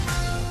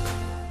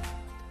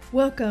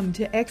Welcome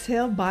to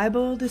Exhale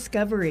Bible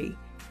Discovery.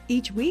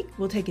 Each week,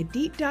 we'll take a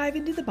deep dive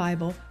into the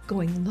Bible,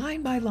 going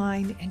line by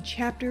line and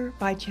chapter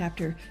by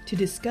chapter to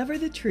discover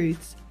the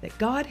truths that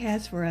God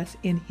has for us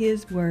in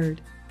His Word.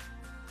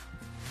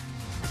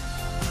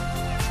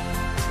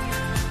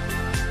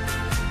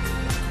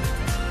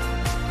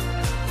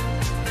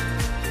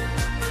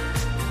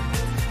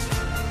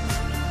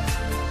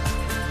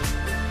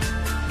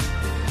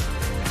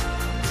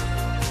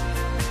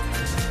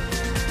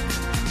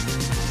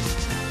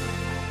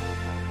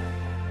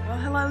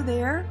 Hello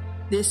there.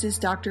 This is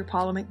Dr.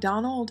 Paula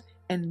McDonald,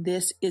 and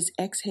this is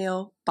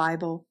Exhale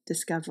Bible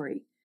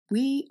Discovery.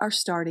 We are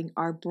starting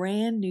our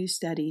brand new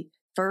study,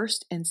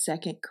 1st and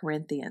 2nd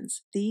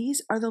Corinthians.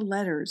 These are the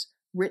letters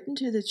written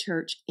to the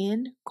church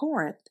in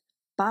Corinth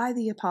by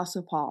the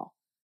Apostle Paul,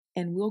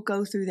 and we'll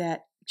go through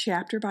that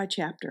chapter by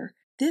chapter.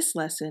 This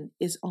lesson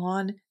is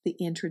on the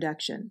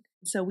introduction.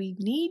 So we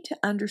need to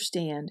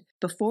understand,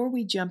 before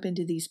we jump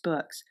into these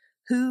books,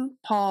 who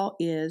Paul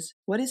is,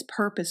 what his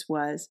purpose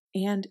was,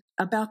 and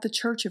about the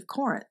church of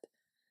Corinth.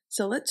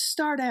 So let's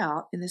start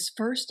out in this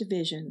first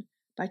division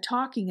by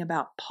talking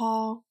about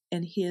Paul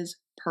and his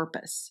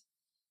purpose.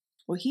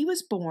 Well, he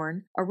was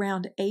born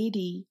around AD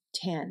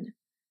 10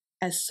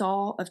 as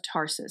Saul of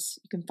Tarsus.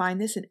 You can find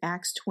this in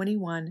Acts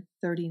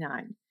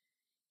 21:39.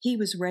 He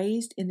was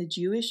raised in the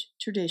Jewish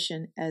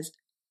tradition as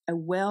a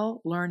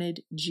well-learned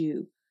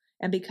Jew,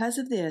 and because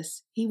of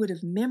this, he would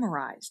have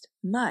memorized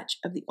much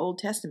of the Old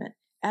Testament,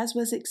 as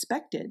was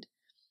expected.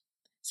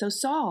 So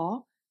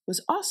Saul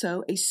was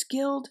also a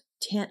skilled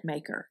tent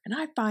maker, and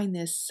I find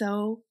this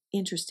so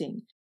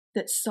interesting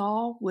that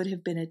Saul would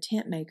have been a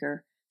tent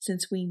maker,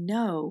 since we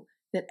know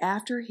that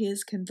after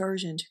his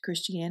conversion to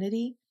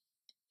Christianity,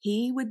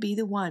 he would be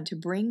the one to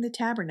bring the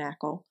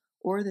tabernacle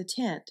or the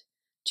tent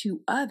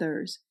to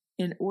others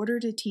in order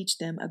to teach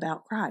them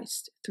about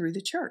Christ through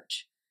the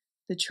church.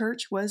 The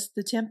church was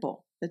the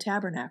temple, the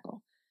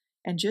tabernacle,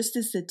 and just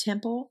as the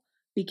temple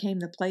became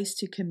the place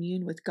to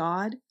commune with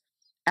God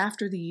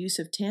after the use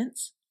of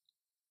tents,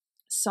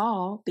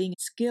 Saul, being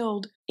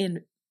skilled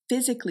in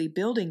physically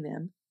building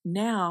them,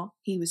 now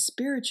he was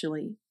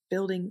spiritually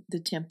building the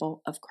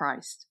temple of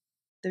Christ.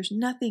 There's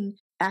nothing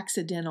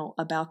accidental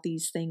about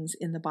these things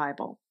in the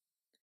Bible.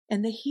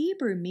 And the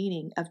Hebrew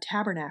meaning of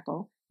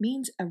tabernacle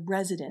means a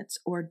residence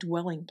or a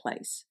dwelling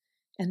place.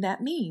 And that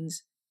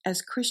means,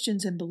 as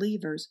Christians and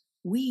believers,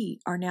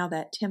 we are now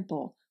that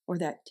temple or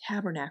that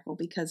tabernacle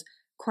because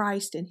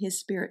Christ and His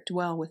Spirit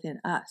dwell within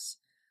us.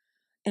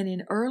 And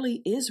in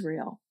early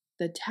Israel,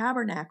 the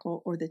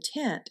tabernacle or the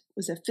tent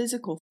was a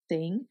physical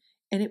thing,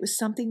 and it was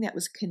something that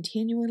was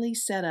continually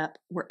set up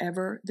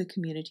wherever the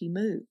community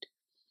moved.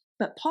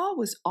 But Paul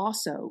was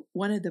also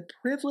one of the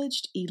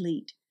privileged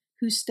elite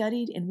who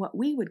studied in what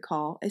we would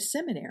call a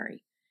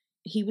seminary.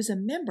 He was a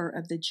member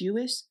of the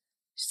Jewish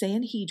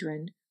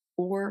Sanhedrin,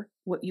 or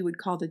what you would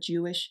call the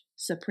Jewish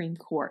Supreme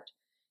Court.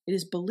 It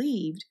is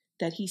believed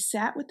that he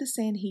sat with the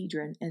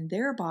Sanhedrin, and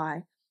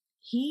thereby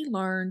he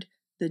learned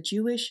the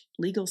Jewish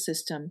legal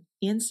system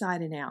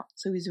inside and out.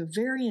 So he's a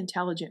very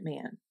intelligent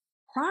man.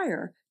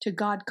 Prior to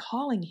God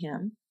calling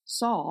him,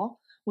 Saul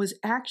was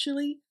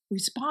actually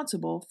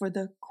responsible for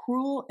the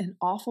cruel and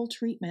awful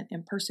treatment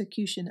and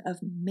persecution of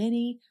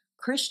many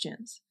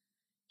Christians.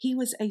 He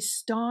was a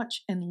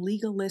staunch and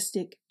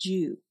legalistic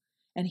Jew,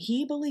 and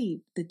he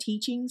believed the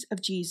teachings of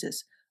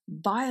Jesus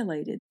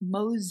violated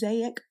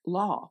Mosaic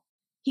law.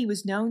 He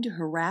was known to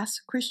harass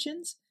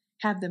Christians,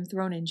 have them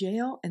thrown in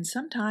jail, and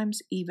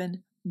sometimes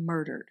even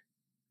murdered.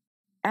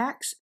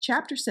 Acts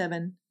chapter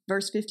 7,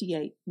 verse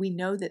 58, we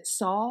know that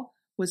Saul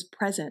was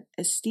present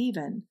as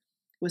Stephen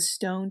was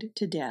stoned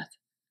to death.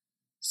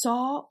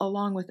 Saul,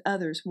 along with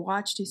others,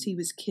 watched as he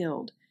was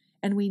killed,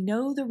 and we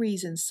know the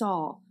reason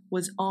Saul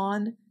was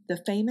on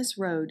the famous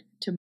road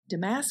to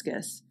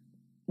Damascus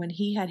when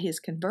he had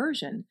his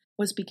conversion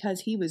was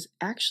because he was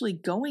actually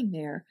going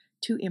there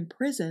to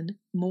imprison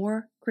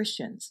more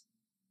Christians.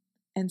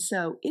 And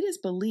so it is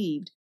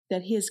believed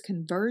that his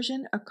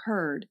conversion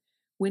occurred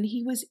when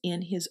he was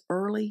in his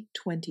early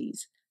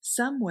 20s,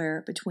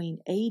 somewhere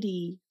between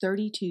AD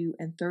 32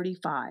 and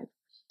 35.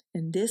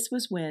 And this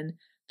was when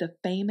the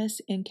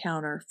famous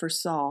encounter for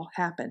Saul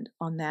happened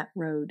on that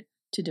road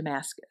to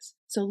Damascus.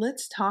 So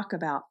let's talk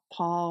about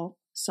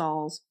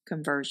Saul's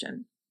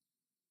conversion.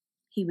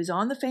 He was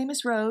on the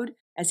famous road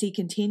as he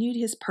continued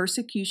his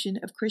persecution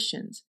of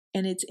Christians.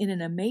 And it's in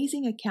an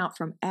amazing account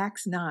from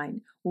Acts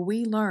 9 where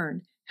we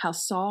learn how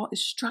Saul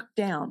is struck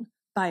down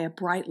by a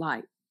bright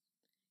light.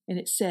 And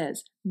it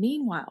says,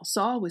 meanwhile,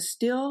 Saul was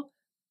still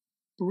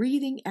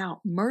breathing out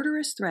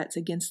murderous threats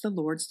against the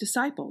Lord's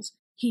disciples.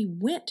 He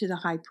went to the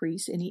high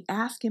priest and he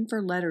asked him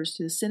for letters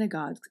to the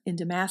synagogues in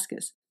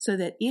Damascus, so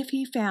that if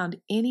he found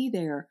any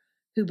there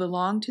who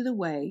belonged to the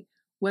way,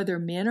 whether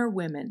men or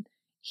women,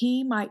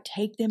 he might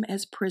take them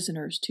as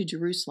prisoners to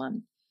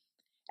Jerusalem.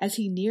 As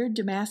he neared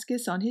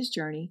Damascus on his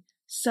journey,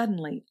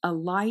 suddenly a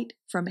light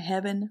from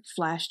heaven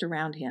flashed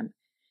around him.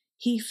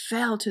 He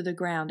fell to the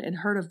ground and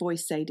heard a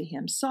voice say to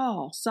him,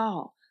 "Saul,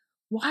 Saul,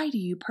 why do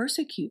you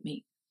persecute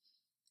me?"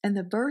 And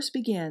the verse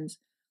begins,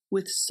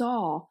 with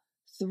Saul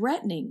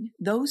threatening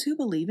those who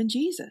believe in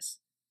Jesus.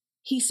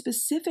 He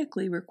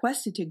specifically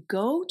requested to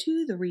go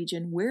to the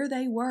region where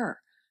they were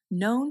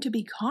known to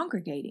be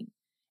congregating,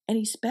 and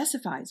he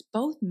specifies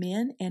both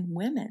men and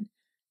women,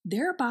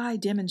 thereby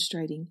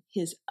demonstrating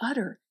his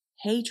utter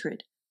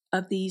hatred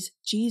of these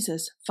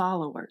Jesus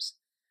followers.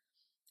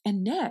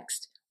 And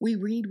next, we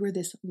read where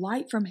this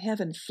light from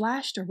heaven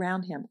flashed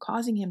around him,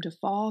 causing him to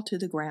fall to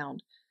the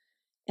ground.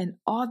 And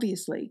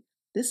obviously,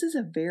 this is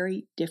a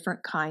very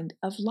different kind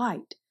of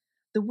light.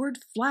 The word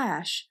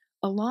flash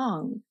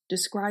alone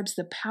describes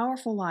the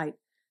powerful light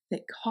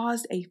that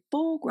caused a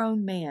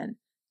full-grown man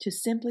to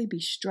simply be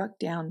struck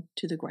down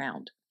to the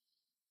ground.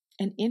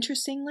 And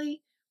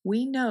interestingly,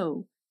 we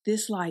know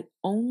this light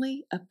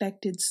only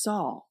affected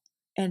Saul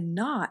and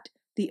not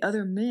the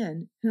other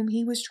men whom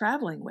he was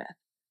traveling with.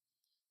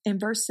 In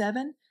verse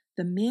 7,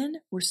 the men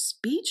were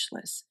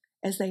speechless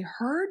as they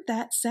heard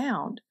that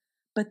sound,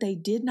 but they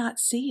did not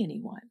see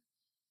anyone.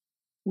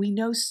 We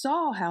know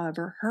Saul,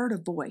 however, heard a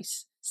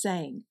voice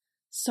saying,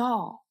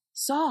 "Saul,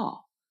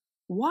 Saul,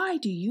 why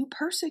do you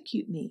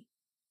persecute me?"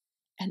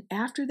 And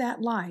after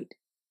that light,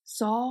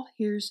 Saul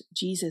hears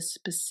Jesus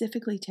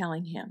specifically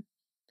telling him,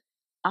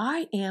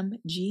 "I am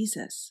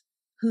Jesus,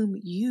 whom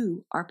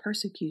you are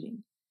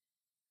persecuting.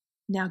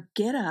 Now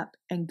get up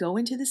and go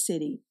into the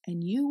city,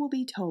 and you will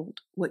be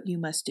told what you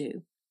must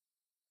do."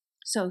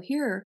 So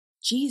here,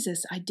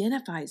 Jesus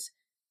identifies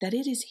that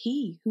it is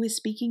he who is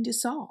speaking to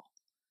Saul.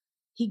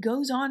 He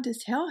goes on to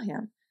tell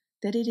him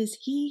that it is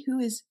he who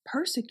is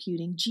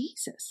persecuting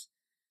Jesus,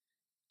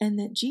 and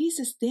that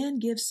Jesus then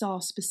gives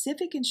Saul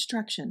specific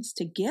instructions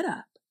to get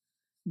up,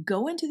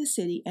 go into the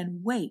city,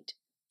 and wait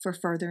for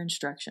further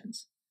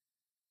instructions.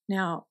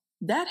 Now,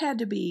 that had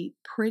to be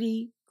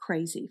pretty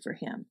crazy for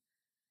him.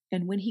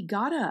 And when he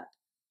got up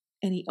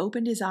and he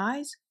opened his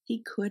eyes,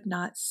 he could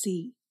not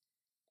see.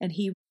 And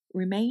he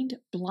remained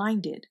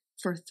blinded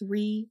for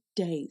 3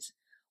 days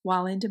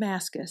while in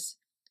Damascus,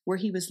 where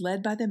he was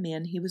led by the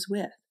men he was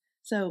with.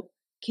 So,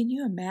 can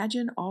you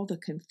imagine all the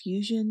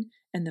confusion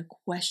and the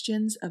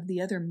questions of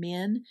the other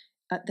men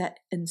that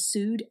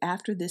ensued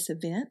after this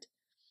event?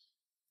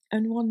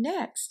 And well,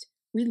 next,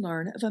 we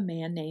learn of a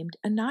man named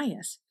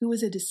Ananias, who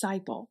was a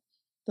disciple.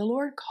 The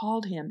Lord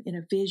called him in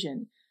a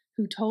vision,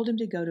 who told him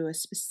to go to a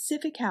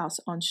specific house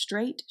on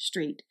Straight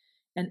Street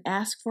and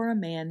ask for a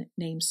man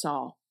named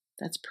Saul.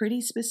 That's pretty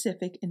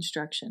specific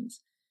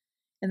instructions.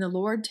 And the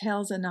Lord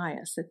tells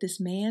Ananias that this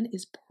man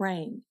is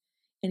praying,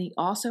 and he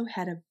also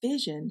had a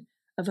vision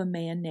of a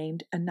man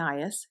named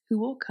Ananias who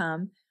will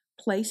come,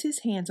 place his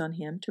hands on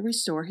him to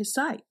restore his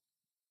sight.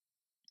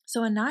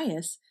 So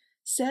Ananias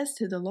says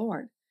to the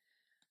Lord,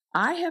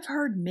 "I have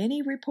heard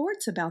many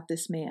reports about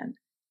this man,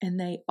 and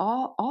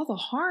all the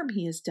harm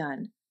he has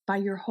done by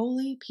your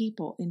holy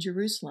people in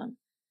Jerusalem.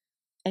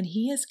 And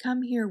he has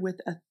come here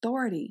with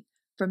authority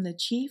from the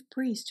chief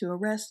priest to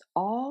arrest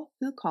all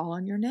who call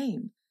on your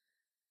name."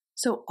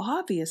 So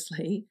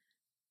obviously,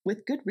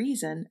 with good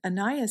reason,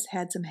 Ananias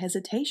had some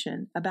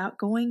hesitation about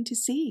going to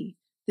see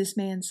this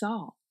man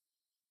Saul.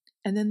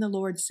 And then the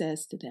Lord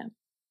says to them,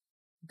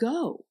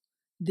 "Go,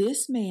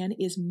 this man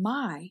is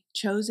my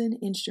chosen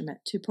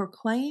instrument to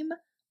proclaim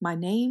my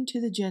name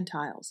to the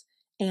Gentiles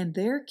and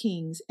their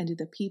kings and to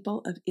the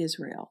people of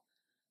Israel.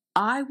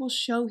 I will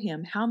show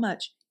him how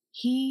much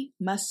he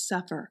must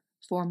suffer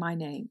for my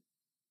name."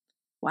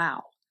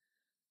 Wow.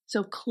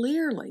 So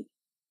clearly,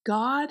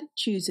 God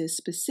chooses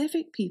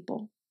specific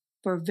people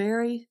for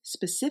very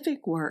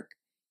specific work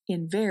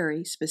in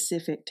very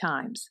specific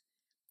times.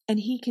 And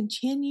he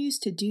continues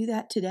to do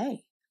that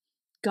today.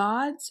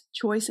 God's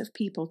choice of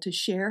people to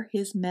share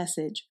his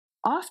message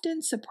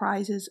often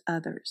surprises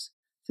others.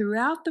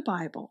 Throughout the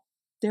Bible,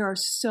 there are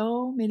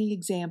so many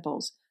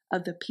examples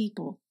of the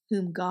people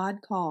whom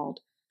God called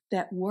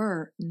that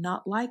were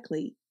not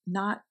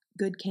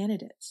good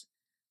candidates.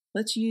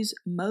 Let's use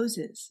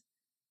Moses,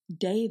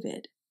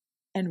 David,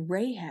 and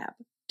Rahab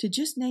to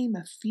just name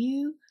a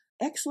few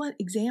excellent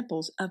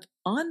examples of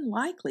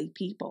unlikely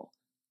people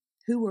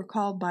who were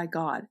called by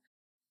God.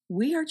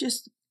 We are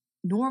just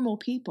normal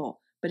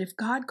people, but if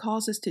God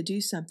calls us to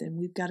do something,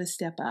 we've got to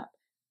step up.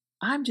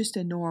 I'm just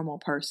a normal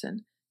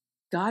person.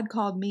 God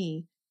called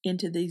me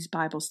into these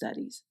Bible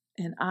studies,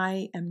 and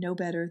I am no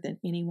better than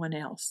anyone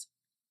else.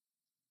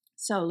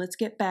 So let's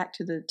get back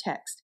to the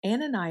text.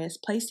 Ananias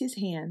placed his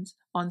hands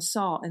on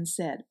Saul and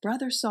said,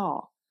 "Brother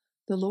Saul,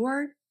 the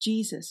Lord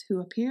Jesus,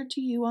 who appeared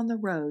to you on the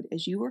road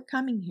as you were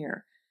coming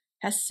here,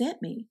 has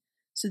sent me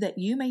so that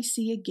you may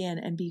see again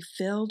and be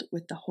filled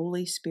with the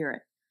Holy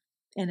Spirit."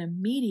 And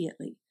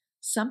immediately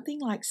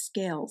something like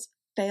scales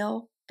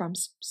fell from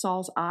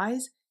Saul's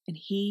eyes, and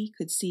he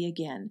could see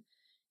again.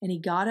 And he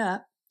got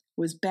up,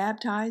 was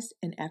baptized,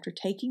 and after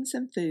taking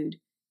some food,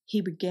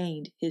 he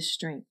regained his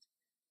strength.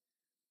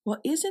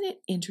 Well, isn't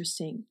it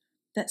interesting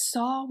that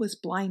Saul was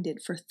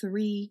blinded for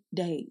 3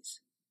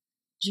 days?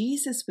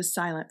 Jesus was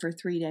silent for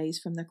 3 days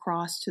from the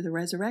cross to the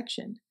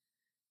resurrection.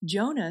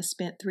 Jonah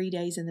spent 3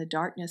 days in the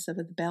darkness of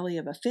the belly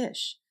of a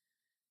fish.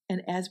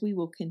 And as we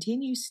will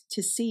continue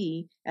to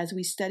see as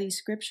we study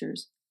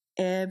scriptures,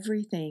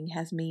 everything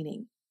has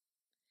meaning.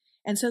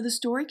 And so the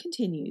story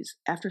continues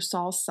after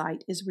Saul's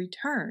sight is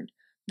returned.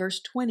 Verse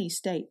 20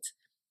 states,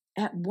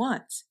 "At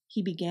once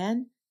he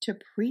began to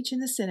preach in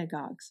the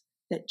synagogues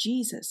that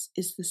Jesus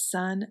is the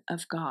Son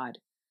of God.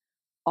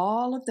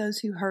 All of those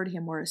who heard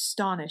him were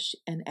astonished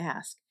and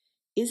asked,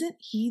 'Isn't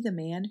he the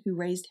man who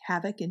raised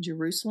havoc in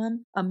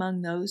Jerusalem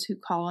among those who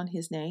call on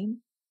his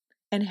name?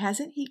 And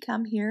hasn't he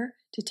come here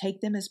to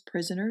take them as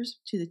prisoners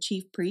to the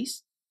chief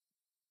priests?'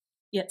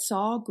 Yet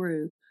Saul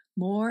grew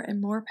more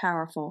and more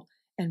powerful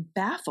and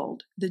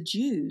baffled the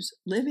Jews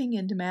living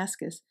in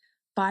Damascus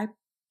by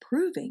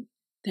proving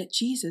that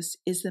Jesus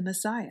is the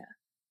Messiah."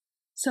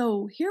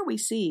 So here we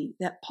see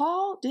that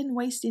Paul didn't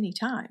waste any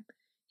time.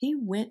 He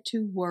went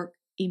to work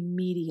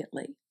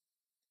immediately.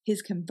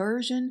 His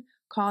conversion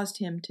caused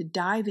him to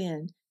dive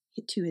in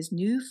to his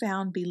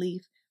newfound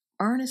belief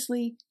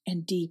earnestly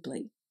and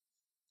deeply.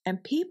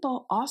 And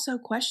people also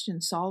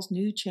questioned Saul's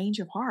new change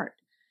of heart.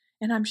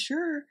 And I'm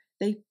sure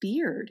they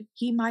feared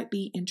he might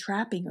be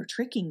entrapping or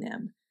tricking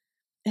them.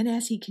 And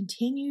as he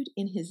continued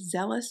in his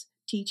zealous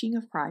teaching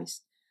of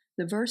Christ,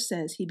 the verse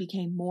says he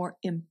became more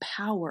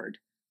empowered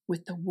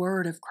with the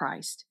word of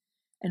Christ.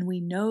 And we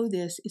know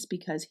this is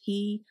because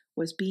he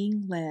was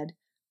being led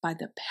by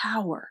the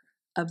power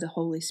of the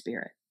Holy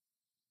Spirit.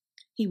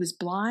 He was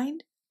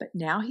blind, but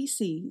now he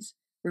sees,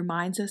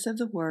 reminds us of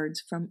the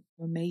words from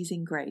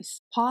Amazing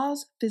Grace.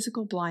 Paul's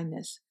physical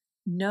blindness,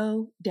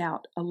 no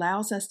doubt,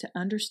 allows us to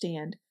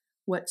understand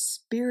what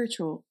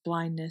spiritual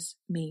blindness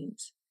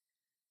means.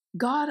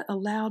 God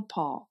allowed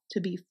Paul to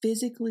be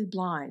physically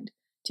blind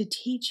to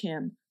teach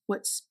him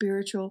what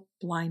spiritual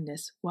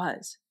blindness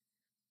was.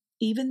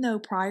 Even though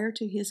prior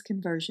to his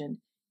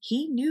conversion,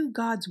 he knew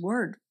God's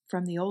word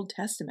from the Old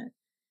Testament,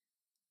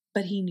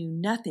 but he knew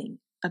nothing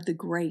of the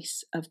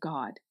grace of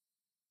God.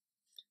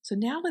 So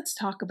now let's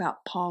talk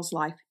about Paul's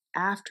life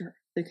after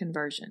the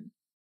conversion.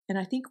 And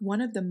I think one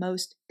of the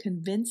most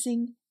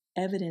convincing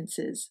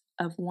evidences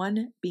of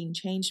one being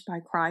changed by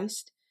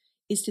Christ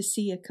is to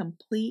see a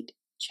complete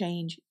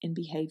change in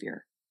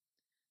behavior.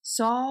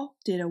 Saul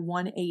did a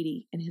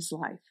 180 in his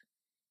life.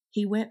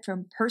 He went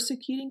from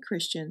persecuting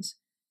Christians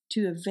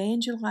to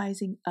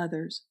evangelizing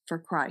others for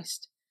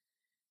Christ.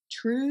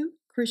 True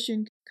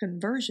Christian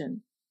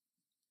conversion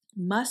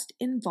must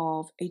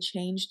involve a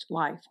changed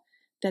life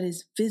that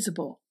is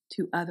visible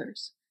to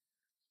others.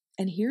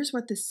 And here's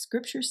what the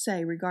scriptures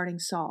say regarding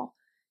Saul.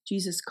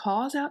 Jesus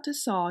calls out to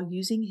Saul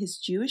using his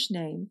Jewish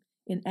name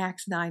in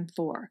Acts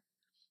 9:4.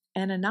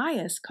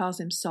 Ananias calls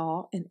him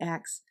Saul in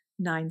Acts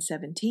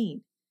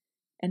 9:17.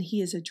 And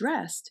he is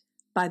addressed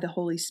by the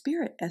Holy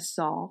Spirit as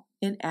Saul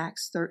in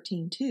Acts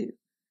 13:2.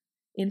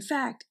 In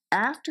fact,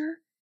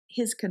 after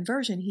his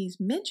conversion, he's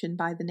mentioned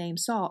by the name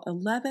Saul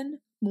 11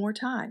 more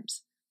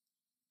times.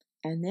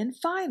 And then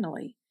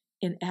finally,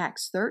 in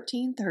Acts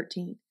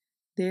 13:13,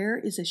 there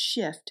is a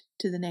shift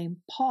to the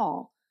name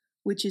Paul,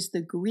 which is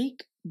the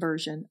Greek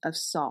version of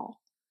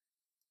Saul.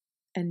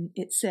 And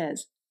it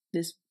says,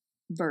 this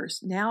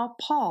verse, "Now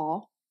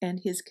Paul and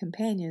his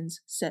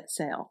companions set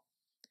sail."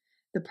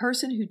 The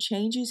person who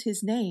changes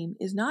his name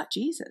is not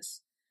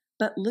Jesus,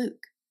 but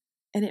Luke.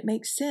 And it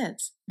makes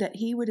sense that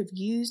he would have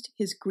used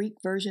his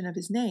Greek version of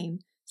his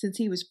name since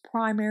he was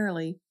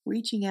primarily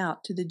reaching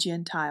out to the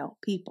Gentile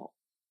people.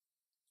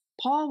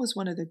 Paul was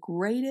one of the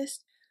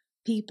greatest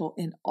people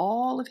in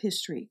all of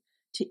history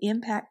to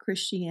impact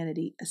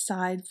Christianity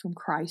aside from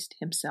Christ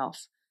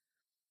himself.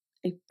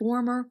 A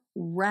former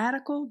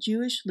radical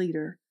Jewish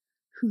leader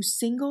who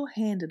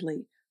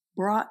single-handedly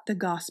brought the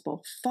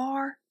gospel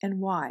far and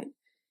wide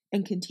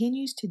and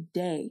continues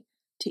today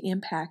to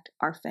impact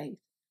our faith.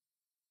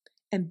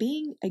 And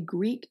being a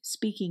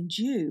Greek-speaking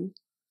Jew,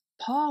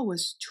 Paul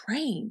was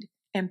trained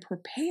and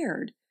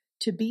prepared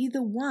to be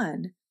the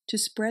one to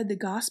spread the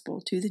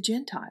gospel to the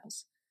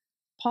Gentiles.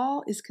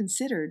 Paul is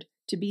considered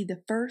to be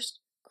the first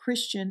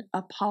Christian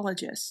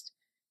apologist.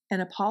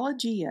 And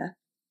apologia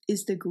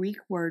is the Greek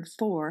word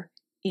for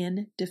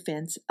in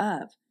defense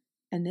of.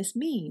 And this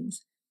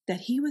means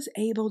that he was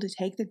able to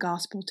take the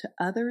gospel to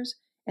others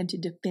and to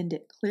defend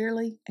it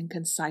clearly and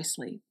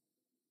concisely.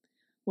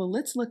 Well,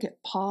 let's look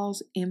at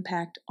Paul's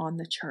impact on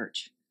the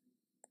church,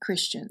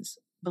 Christians,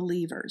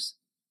 believers.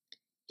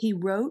 He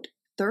wrote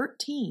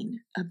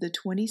 13 of the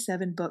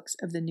 27 books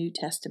of the New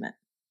Testament.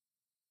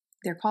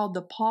 They're called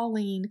the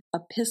Pauline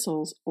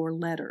epistles or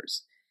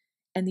letters.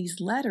 And these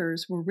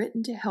letters were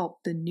written to help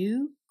the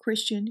new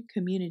Christian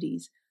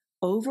communities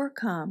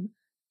overcome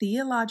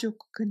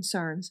theological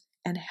concerns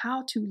and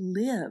how to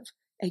live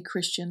a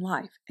Christian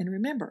life. And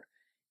remember,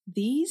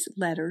 these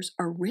letters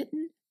are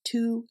written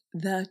to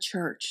the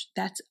church.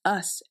 That's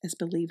us as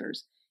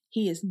believers.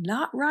 He is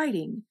not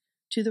writing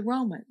to the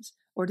Romans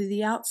or to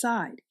the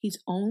outside. He's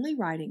only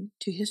writing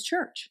to his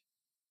church.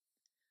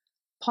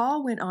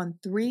 Paul went on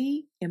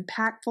 3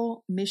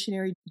 impactful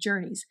missionary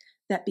journeys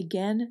that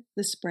began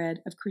the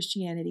spread of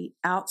Christianity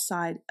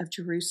outside of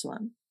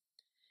Jerusalem.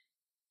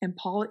 And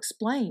Paul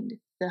explained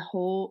the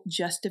whole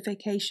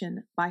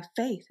justification by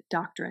faith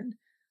doctrine,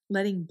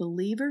 letting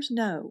believers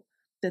know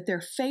that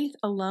their faith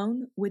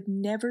alone would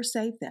never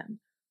save them.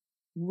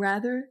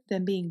 Rather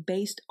than being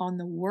based on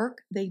the work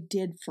they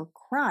did for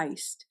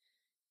Christ,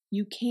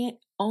 you can't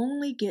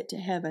only get to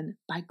heaven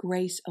by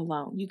grace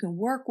alone. You can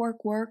work,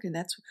 and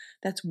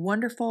that's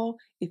wonderful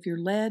if you're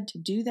led to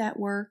do that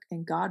work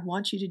and God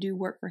wants you to do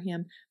work for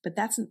Him, but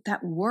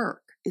that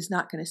work is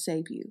not going to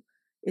save you.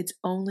 It's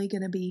only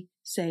going to be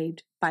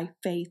saved by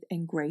faith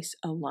and grace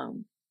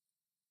alone.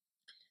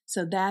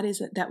 So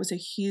that was a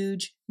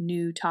huge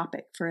new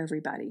topic for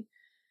everybody.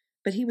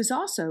 But he was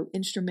also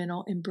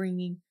instrumental in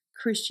bringing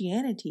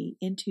Christianity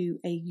into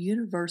a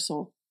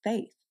universal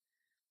faith.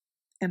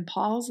 And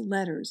Paul's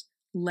letters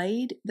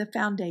laid the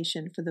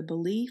foundation for the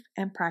belief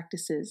and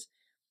practices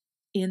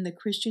in the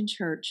Christian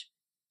church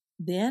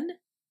then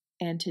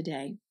and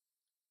today.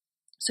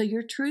 So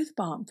your truth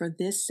bomb for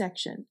this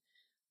section: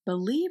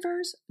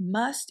 believers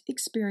must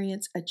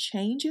experience a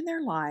change in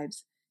their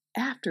lives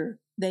after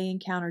they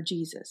encounter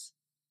Jesus.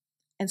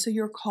 And so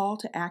your call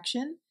to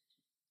action: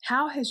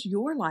 how has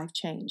your life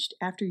changed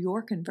after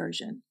your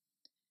conversion?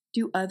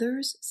 Do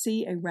others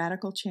see a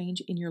radical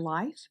change in your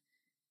life?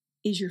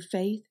 Is your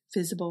faith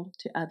visible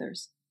to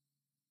others?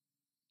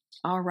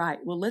 All right,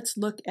 well, let's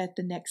look at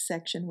the next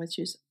section, which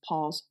is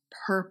Paul's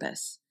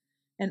purpose.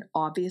 And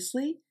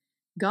obviously,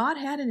 God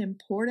had an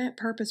important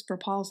purpose for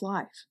Paul's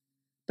life.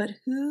 But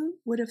who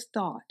would have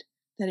thought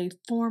that a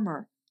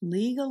former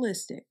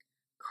legalistic,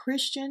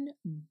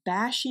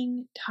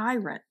 Christian-bashing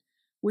tyrant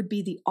would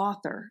be the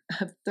author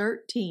of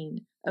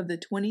 13 of the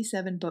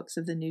 27 books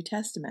of the New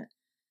Testament?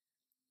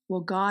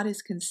 Well, God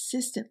has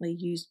consistently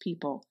used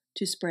people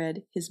to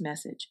spread His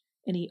message,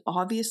 and He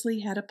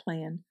obviously had a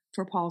plan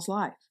for Paul's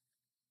life.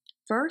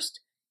 First,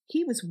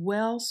 he was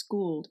well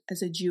schooled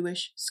as a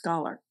Jewish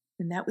scholar,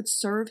 and that would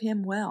serve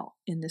him well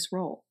in this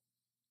role.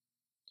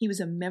 He was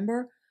a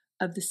member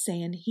of the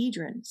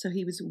Sanhedrin, so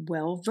he was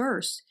well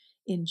versed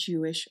in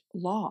Jewish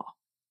law.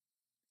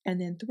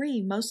 And then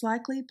 3, most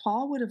likely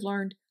Paul would have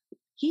learned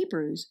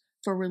Hebrews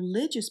for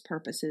religious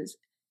purposes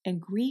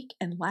and Greek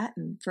and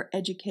Latin for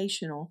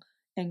educational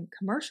and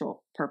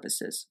commercial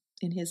purposes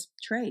in his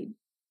trade.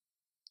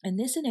 And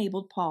this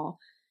enabled Paul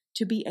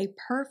to be a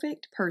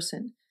perfect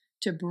person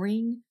to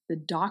bring the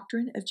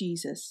doctrine of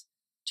Jesus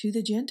to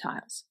the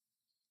Gentiles.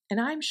 And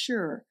I'm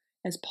sure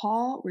as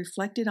Paul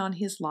reflected on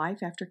his life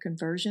after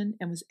conversion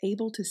and was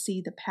able to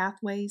see the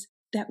pathways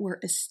that were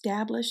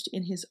established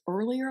in his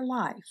earlier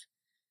life,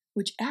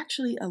 which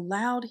actually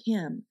allowed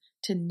him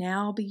to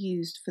now be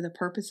used for the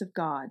purpose of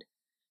God,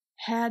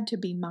 had to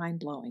be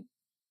mind-blowing.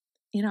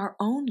 In our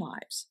own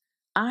lives,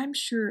 I'm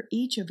sure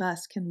each of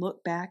us can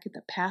look back at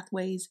the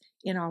pathways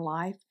in our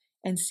life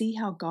and see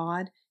how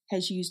God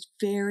has used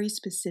very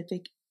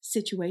specific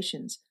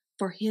situations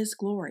for His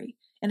glory.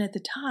 And at the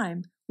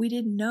time, we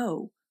didn't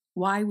know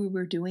why we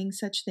were doing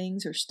such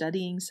things or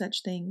studying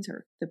such things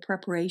or the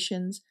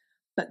preparations.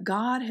 But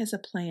God has a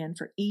plan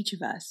for each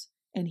of us,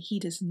 and He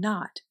does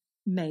not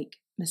make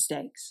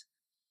mistakes.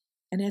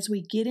 And as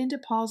we get into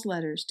Paul's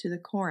letters to the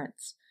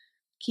Corinths,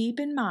 keep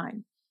in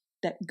mind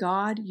that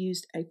God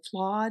used a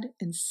flawed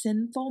and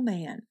sinful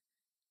man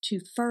to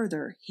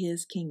further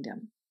His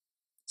kingdom.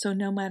 So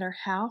no matter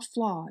how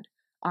flawed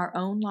our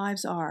own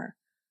lives are,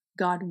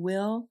 God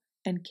will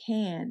and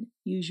can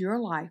use your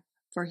life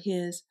for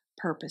His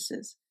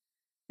purposes.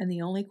 And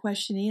the only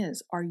question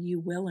is, are you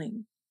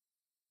willing?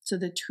 So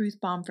the truth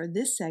bomb for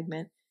this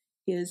segment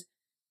is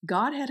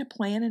God had a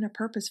plan and a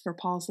purpose for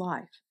Paul's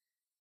life.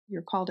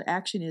 Your call to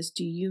action is,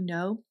 do you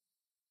know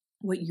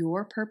what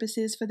your purpose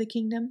is for the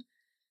kingdom?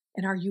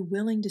 And are you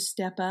willing to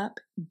step up,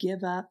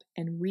 give up,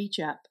 and reach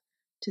up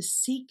to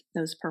seek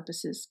those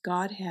purposes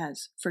God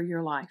has for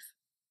your life?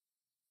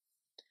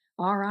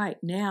 All right,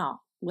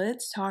 now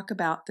let's talk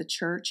about the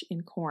church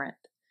in Corinth.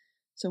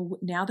 So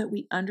now that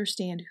we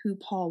understand who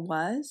Paul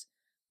was,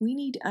 we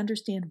need to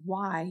understand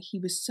why he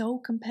was so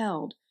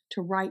compelled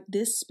to write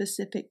this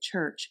specific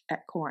church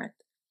at Corinth.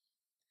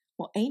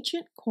 Well,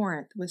 ancient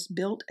Corinth was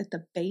built at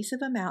the base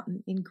of a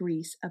mountain in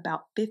Greece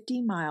about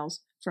 50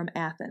 miles from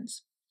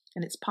Athens,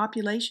 and its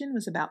population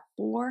was about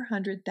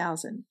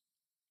 400,000.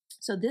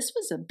 So this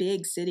was a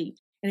big city,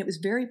 and it was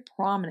a very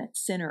prominent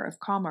center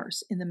of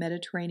commerce in the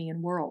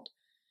Mediterranean world.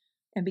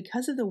 And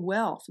because of the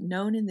wealth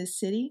known in this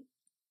city,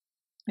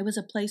 it was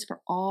a place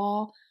for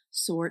all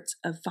sorts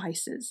of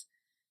vices.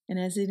 And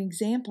as an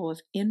example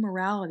of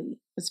immorality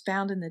was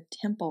found in the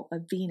temple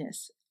of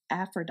Venus,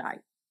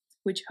 Aphrodite,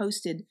 which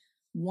hosted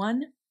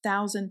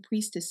 1,000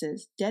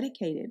 priestesses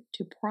dedicated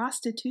to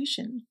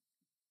prostitution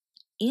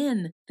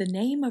in the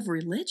name of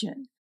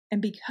religion.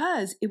 And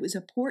because it was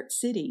a port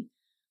city,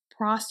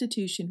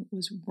 prostitution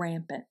was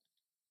rampant.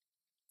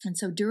 And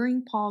so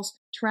during Paul's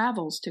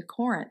travels to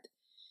Corinth,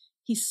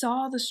 he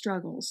saw the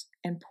struggles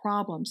and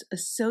problems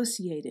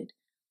associated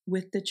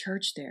with the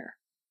church there.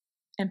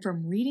 And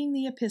from reading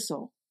the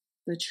epistle,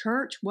 the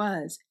church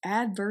was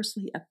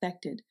adversely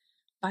affected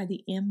by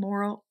the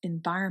immoral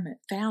environment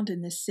found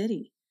in this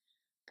city.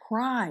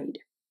 Pride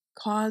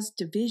caused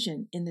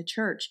division in the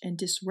church and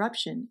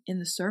disruption in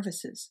the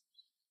services.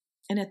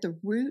 And at the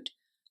root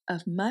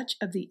of much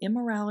of the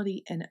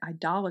immorality and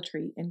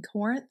idolatry in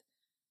Corinth,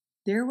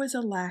 there was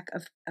a lack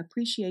of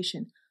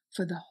appreciation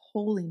for the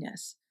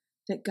holiness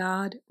that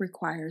God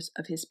requires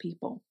of His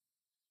people.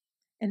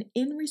 And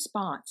in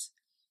response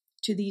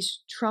to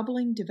these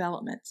troubling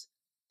developments,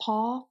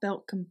 Paul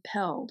felt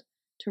compelled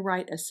to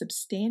write a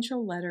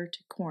substantial letter to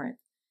Corinth,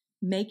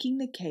 making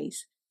the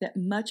case that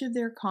much of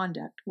their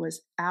conduct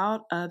was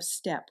out of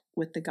step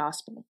with the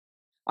gospel.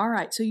 All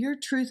right, so your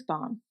truth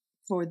bomb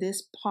for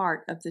this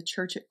part of the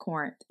church at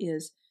Corinth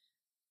is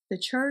the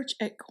church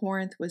at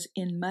Corinth was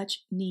in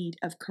much need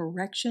of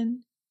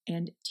correction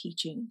and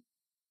teaching.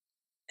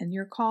 And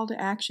your call to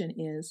action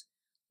is,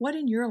 what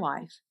in your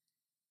life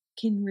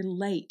can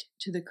relate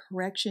to the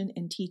correction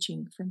and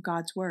teaching from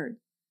God's Word?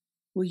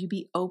 Will you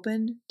be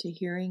open to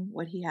hearing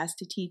what He has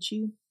to teach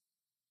you?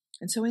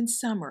 And so in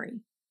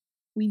summary,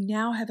 we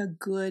now have a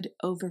good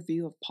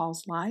overview of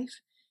Paul's life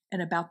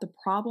and about the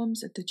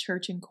problems at the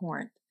church in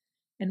Corinth.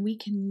 And we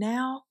can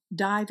now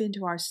dive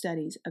into our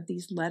studies of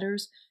these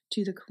letters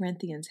to the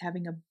Corinthians,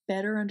 having a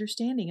better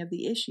understanding of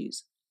the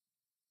issues.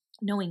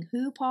 Knowing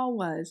who Paul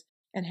was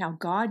and how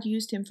God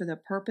used him for the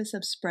purpose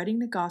of spreading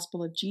the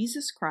gospel of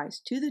Jesus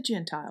Christ to the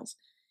Gentiles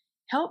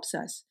helps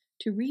us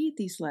to read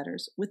these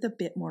letters with a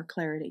bit more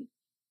clarity.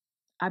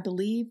 I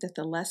believe that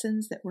the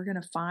lessons that we're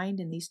going to find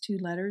in these two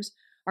letters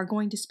are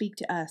going to speak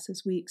to us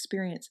as we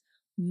experience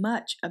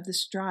much of the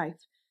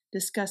strife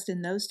discussed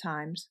in those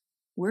times.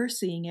 We're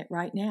seeing it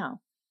right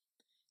now.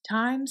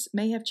 Times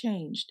may have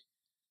changed,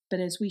 but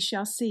as we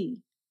shall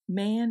see,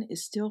 man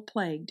is still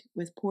plagued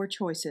with poor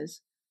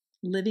choices,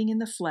 living in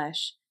the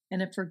flesh,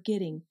 and of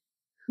forgetting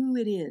who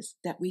it is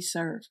that we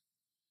serve.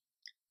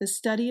 The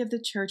study of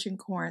the church in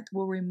Corinth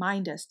will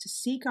remind us to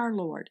seek our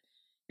Lord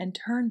and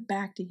turn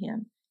back to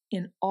Him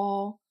in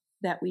all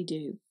that we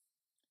do.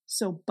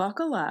 So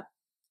buckle up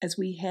as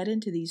we head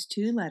into these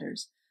two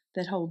letters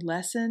that hold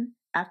lesson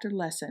after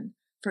lesson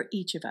for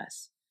each of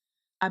us.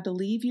 I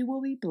believe you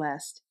will be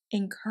blessed,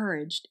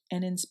 encouraged,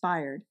 and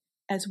inspired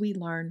as we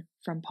learn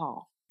from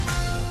Paul.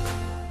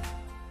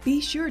 Be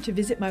sure to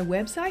visit my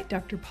website,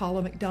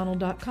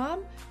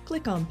 drpaulamcdonald.com,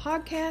 click on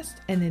Podcast,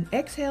 and then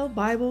Exhale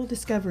Bible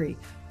Discovery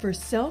for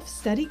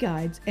self-study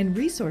guides and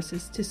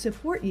resources to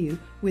support you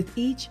with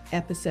each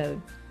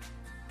episode.